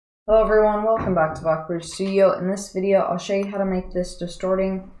Hello everyone, welcome back to Blackbird Studio. In this video, I'll show you how to make this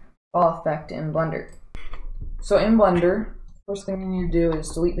distorting ball effect in Blender. So in Blender, first thing you need to do is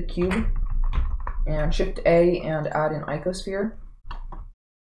delete the cube and Shift A and add an icosphere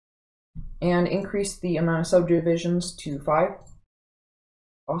and increase the amount of subdivisions to 5.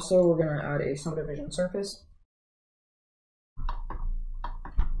 Also, we're going to add a subdivision surface.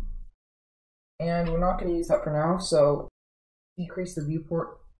 And we're not going to use that for now, so decrease the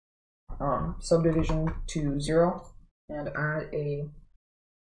viewport subdivision to 0 and add a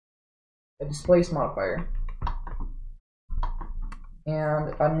displace modifier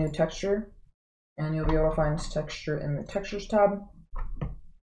and add a new texture, and you'll be able to find this texture in the textures tab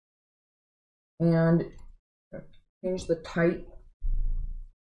and change the type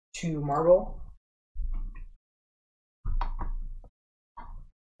to marble,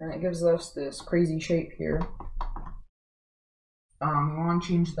 and it gives us this crazy shape here. We want to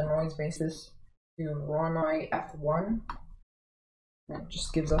change the noise basis to Roanoy F1. It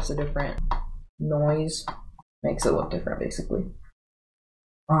just gives us a different noise, makes it look different basically.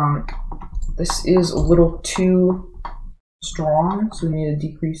 This is a little too strong, so we need to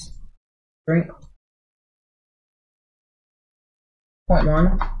decrease strength.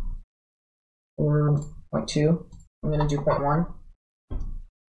 0.1 or 0.2. I'm going to do 0.1.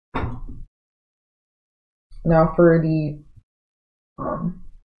 Now for the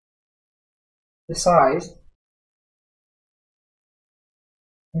size,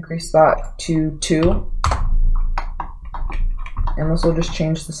 increase that to 2, and this will just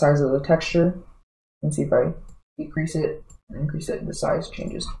change the size of the texture. You can see if I decrease it and increase it, the size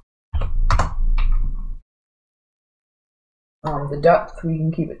changes. The depth, we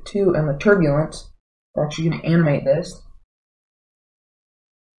can keep it 2, and the turbulence, we're actually going to animate this.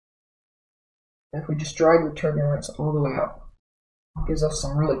 If we just drag the turbulence all the way up, it gives us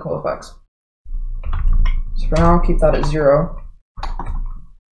some really cool effects. So for now, I'll keep that at 0.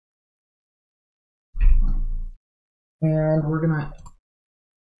 And we're going to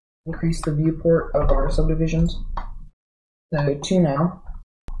increase the viewport of our subdivisions to 2 now.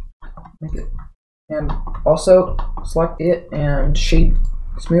 Make it. And also select it and shape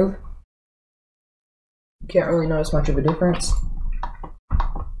smooth. You can't really notice much of a difference.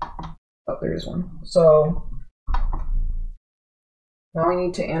 Oh, there is one. So now we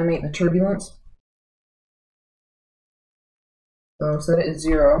need to animate the turbulence. So set it at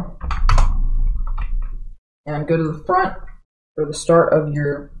 0 and go to the front for the start of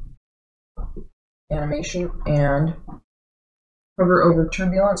your animation and hover over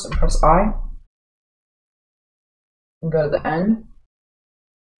turbulence and press I. And go to the end.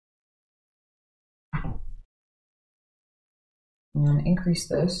 And increase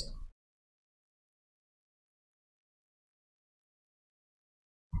this.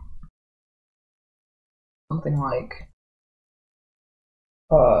 Something like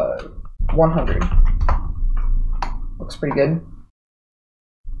 100. Looks pretty good.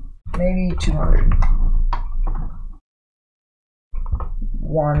 Maybe 200.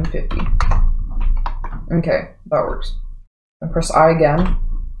 150. Okay, that works. And press I again.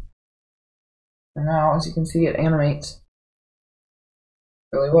 And now, as you can see, it animates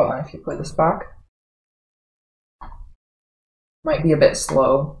really well. And if you play this back, might be a bit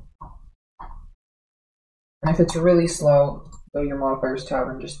slow. And if it's really slow, go to your modifiers tab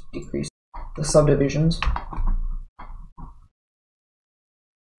and just decrease the subdivisions.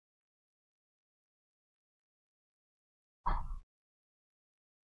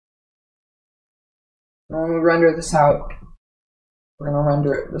 And when we render this out, we're going to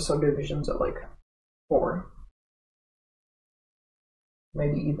render the subdivisions at like 4.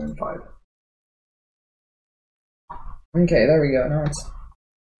 Maybe even 5. Okay, there we go. Now it's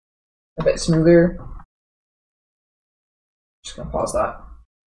a bit smoother. Just gonna pause that.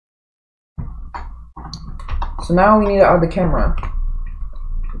 So now we need to add the camera.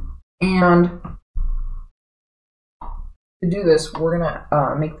 And to do this, we're gonna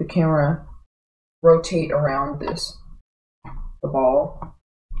make the camera rotate around the ball.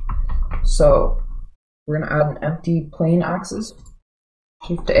 So we're gonna add an empty plane axis.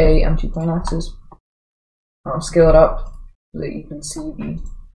 Shift A, empty plane axis. Scale it up so that you can see the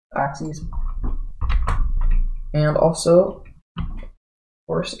axes. And also, of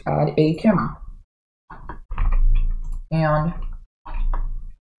course, add a camera. And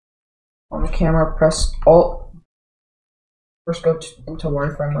on the camera, press Alt. First go into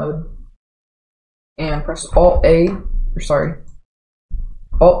wireframe mode. And press Alt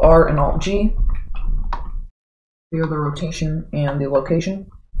R and Alt G. Clear the rotation and the location.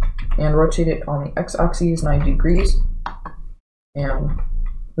 And rotate it on the X-axis 90 degrees. And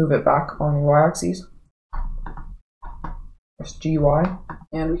move it back on the y-axis. Press GY,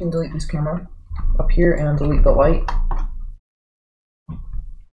 and we can delete this camera up here and delete the light.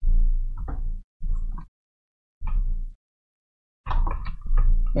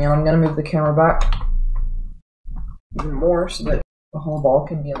 And I'm going to move the camera back even more so that the whole ball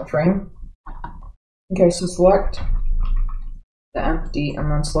can be in the frame. Okay, so select the empty and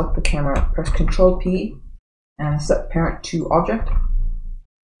then select the camera, press Ctrl P and set parent to object.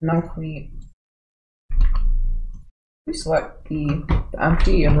 Now if we select the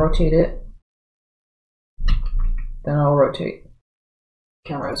empty and rotate it, then I'll rotate the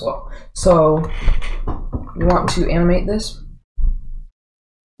camera as well. So we want to animate this.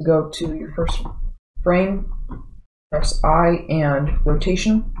 Go to your first frame, press I and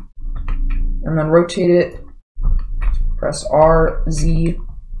rotation, and then rotate it, press R, Z,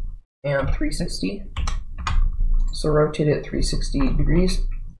 and 360. So rotate it 360 degrees.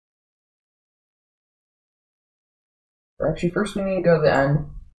 Or actually, first we need to go to the end,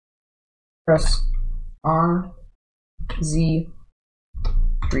 press R, Z,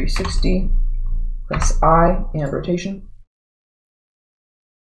 360, press I and rotation.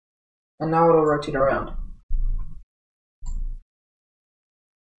 And now it'll rotate around.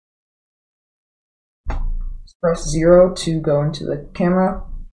 Press 0 to go into the camera.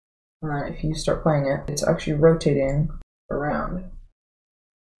 If you start playing it, it's actually rotating around.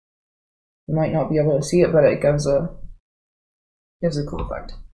 You might not be able to see it, but it gives a cool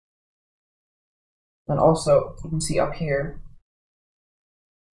effect. And also, you can see up here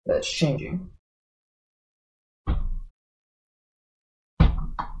that it's changing.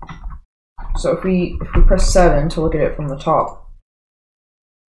 So if we press 7 to look at it from the top,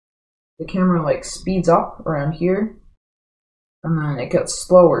 the camera like speeds up around here, and then it gets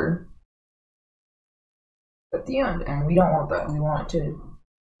slower at the end, and we don't want that. We want it to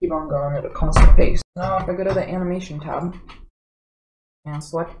keep on going at a constant pace. Now if I go to the animation tab and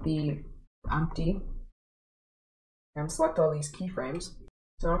select the empty and select all these keyframes.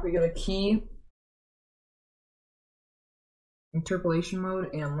 So now if we go to key, interpolation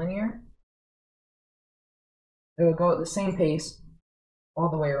mode, and linear, it'll go at the same pace all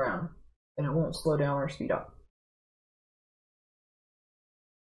the way around, and it won't slow down or speed up.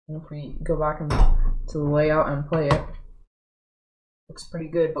 And if we go back to the layout and play it, looks pretty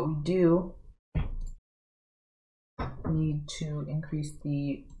good, but we do need to increase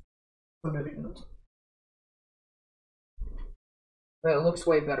the subdivisions. But it looks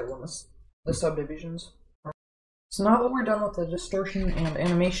way better when the subdivisions are. So now that we're done with the distortion and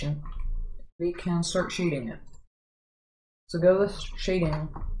animation, we can start shading it. So go to the shading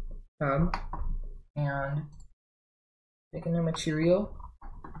tab and make a new material,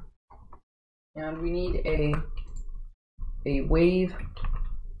 and we need a wave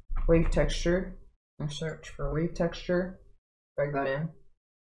texture. And search for wave texture, drag that in.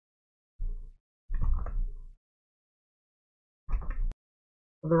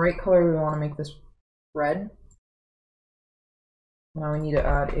 For the right color, we want to make this red. Now we need to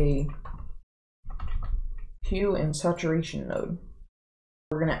add a hue and saturation node.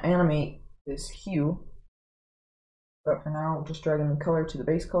 We're going to animate this hue, but for now, we're just dragging the color to the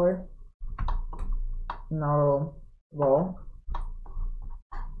base color. Now it'll evolve.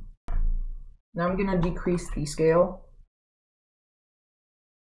 Now I'm going to decrease the scale,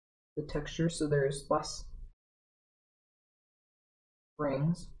 the texture, so there's less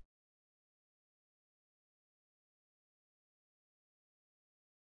rings.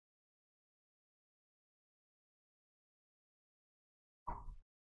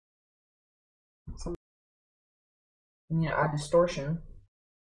 So we need to add distortion, of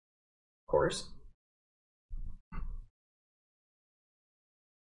course.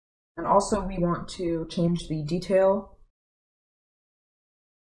 And also we want to change the detail.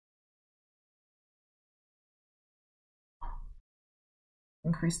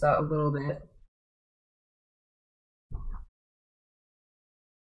 Increase that a little bit.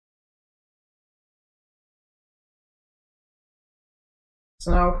 So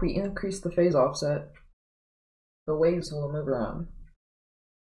now if we increase the phase offset, the waves will move around.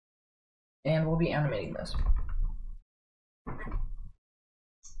 And we'll be animating this.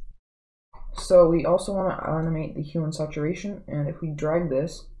 So we also want to animate the hue and saturation, and if we drag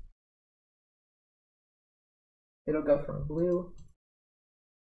this, it'll go from blue.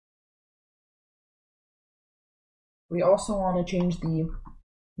 We also want to change the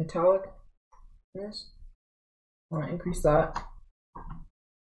metallic in this. I want to increase that.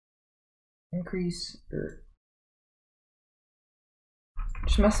 Increase, or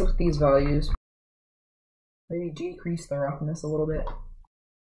just mess with these values. Maybe decrease the roughness a little bit.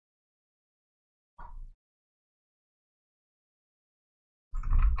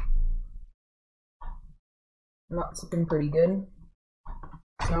 That's looking pretty good.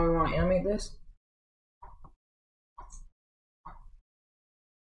 So now we want to animate this.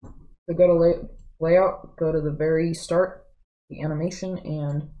 So go to layout, go to the very start, the animation,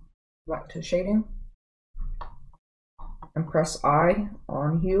 and back to shading. And press I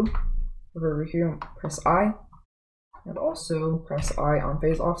on hue. Over here, press I. And also press I on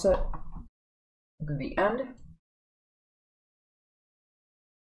phase offset. To the end.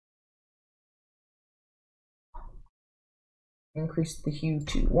 Increase the hue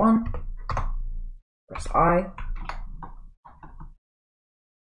to 1. Press I.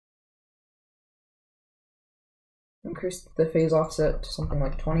 Increase the phase offset to something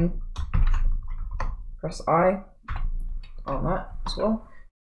like 20. Press I on that as well.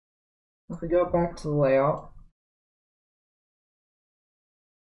 If we go back to the layout,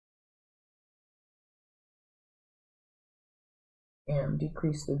 and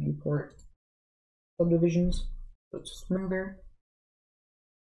decrease the viewport subdivisions so it's smoother,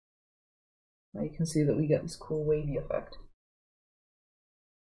 now you can see that we get this cool wavy effect.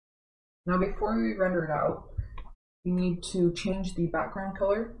 Now before we render it out, we need to change the background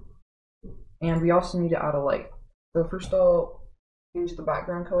color, and we also need to add a light. So first I'll change the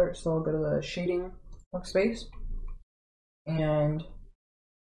background color, so I'll go to the shading workspace, and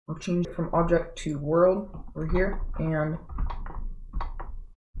I'll change it from object to world over here, and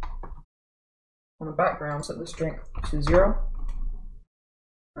on the background set the strength to 0.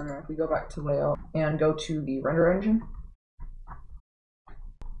 And then if we go back to layout and go to the render engine,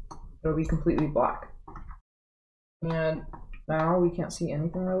 it'll be completely black. And now we can't see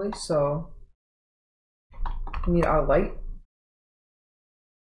anything really, so we need our light.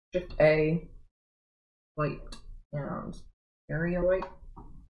 Shift A, light, and area light.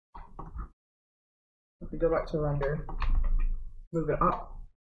 If we go back to render, move it up,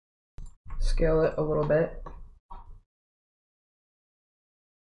 scale it a little bit,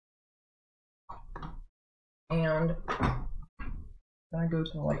 and then I go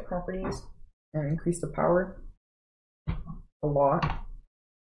to the light properties and increase the power a lot.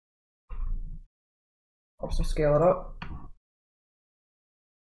 Also scale it up.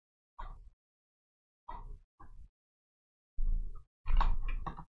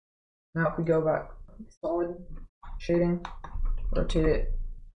 Now if we go back to solid shading, rotate it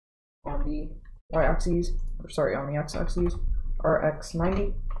on the y-axis, or sorry, on the x-axis,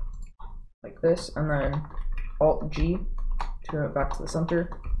 RX90, like this, and then Alt-G to move it back to the center,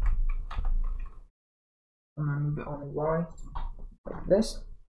 and then move it on the Y, like this.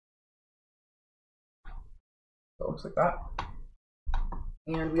 So it looks like that.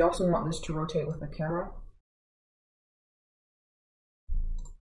 And we also want this to rotate with the camera.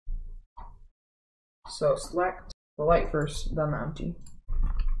 So select the light first, then the empty.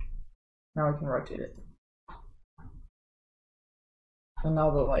 Now we can rotate it. And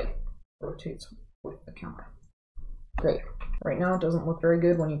now the light rotates with the camera. Great. Right now it doesn't look very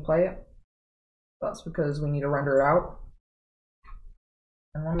good when you play it. That's because we need to render it out.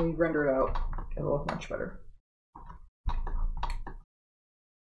 And when we render it out, it'll look much better.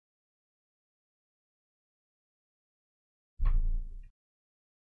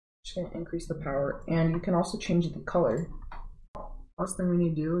 Just going to increase the power, and you can also change the color. Last thing we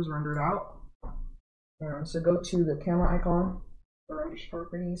need to do is render it out. So go to the camera icon, the render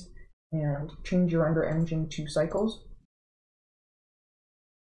properties, and change your render engine to cycles.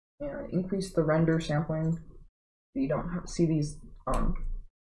 And increase the render sampling so you don't have to see these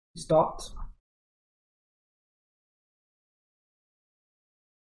dots.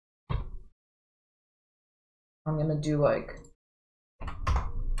 I'm gonna do like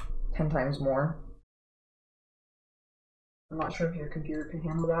 10 times more. I'm not sure if your computer can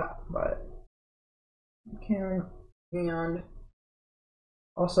handle that, but you can. And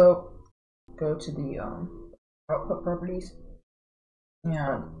also go to the output properties,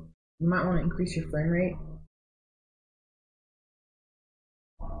 and you might want to increase your frame rate.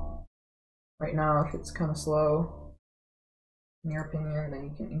 Right now, if it's kind of slow, in your opinion, then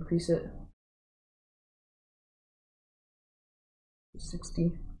you can increase it to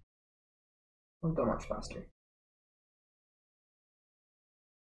 60. It'll go much faster.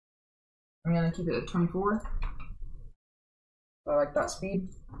 I'm gonna keep it at 24. I like that speed.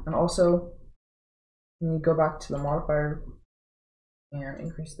 And also, you go back to the modifier and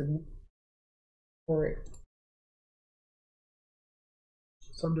increase the beat for it.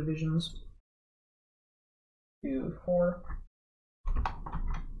 Subdivisions to 4,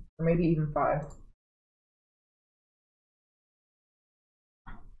 or maybe even 5.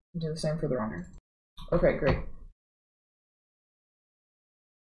 Do the same for the render. Okay, great.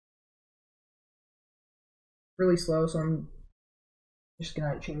 really slow, so I'm just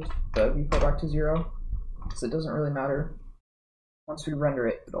gonna change the viewport back to 0 because it doesn't really matter. Once we render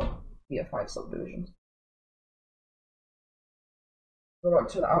it, it'll be at 5 subdivisions. Go back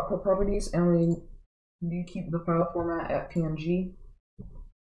to the output properties, and we do keep the file format at PNG,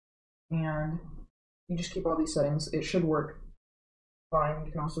 and you just keep all these settings. It should work fine.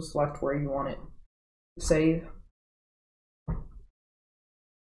 You can also select where you want it to save.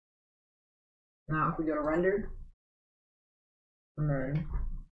 Now if we go to render, and then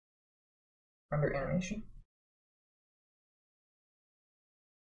render animation,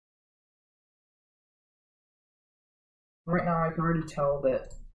 right now I can already tell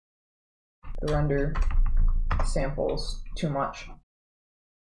that the render samples too much.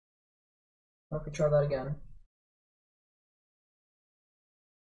 If we try that again.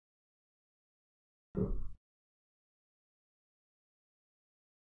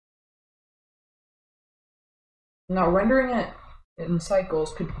 Now rendering it in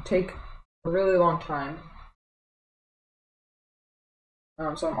cycles could take a really long time.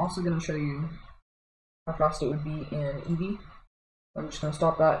 So I'm also going to show you how fast it would be in Eevee. I'm just going to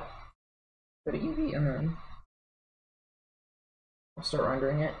stop that, go to Eevee, and then I'll start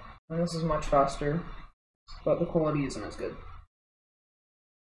rendering it. And this is much faster, but the quality isn't as good.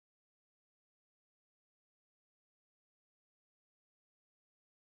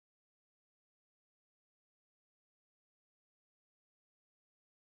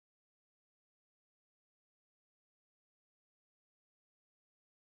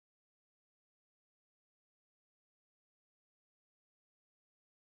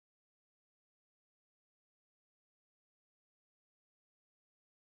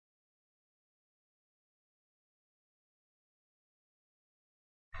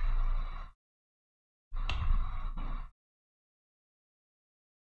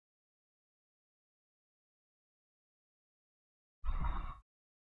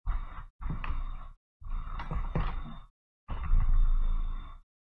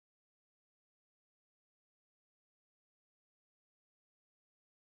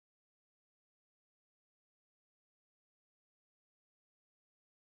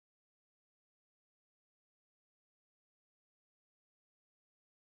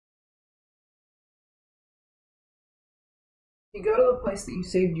 If you go to the place that you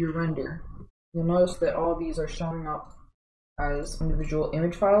saved your render, you'll notice that all of these are showing up as individual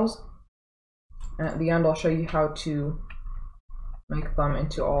image files. And at the end, I'll show you how to make them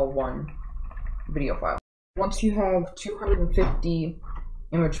into all one video file. Once you have 250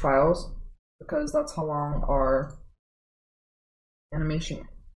 image files, because that's how long our animation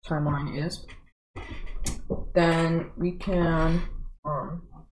timeline is, then we can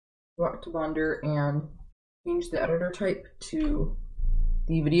go back to Blender and change the editor type to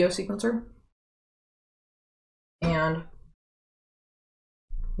the video sequencer. And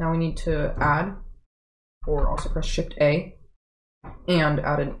now we need to add, or also press Shift A, and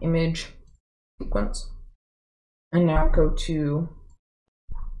add an image sequence. And now go to,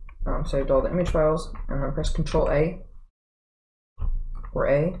 saved all the image files, and then press Control A, or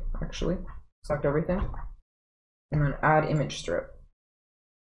A actually, select everything, and then add image strip.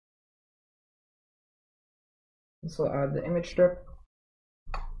 This will add the image strip,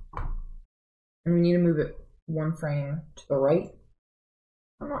 and we need to move it one frame to the right.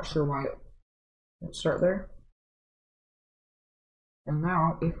 I'm not sure why it won't start there. And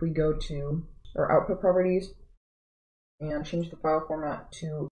now if we go to our output properties and change the file format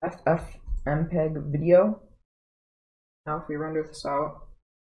to FFmpeg video, now if we render this out,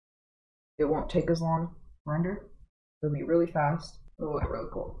 it won't take as long to render. It'll be really fast. It'll look really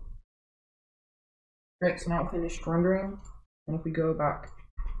cool. Great, so now finished rendering, and if we go back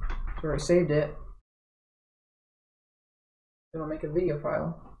to where I saved it, it'll make a video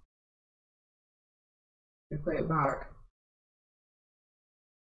file. If we play it back,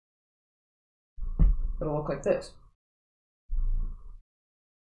 it'll look like this.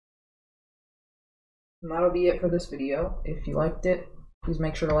 And that'll be it for this video. If you liked it, please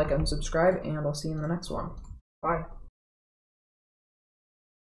make sure to like and subscribe, and I'll see you in the next one. Bye.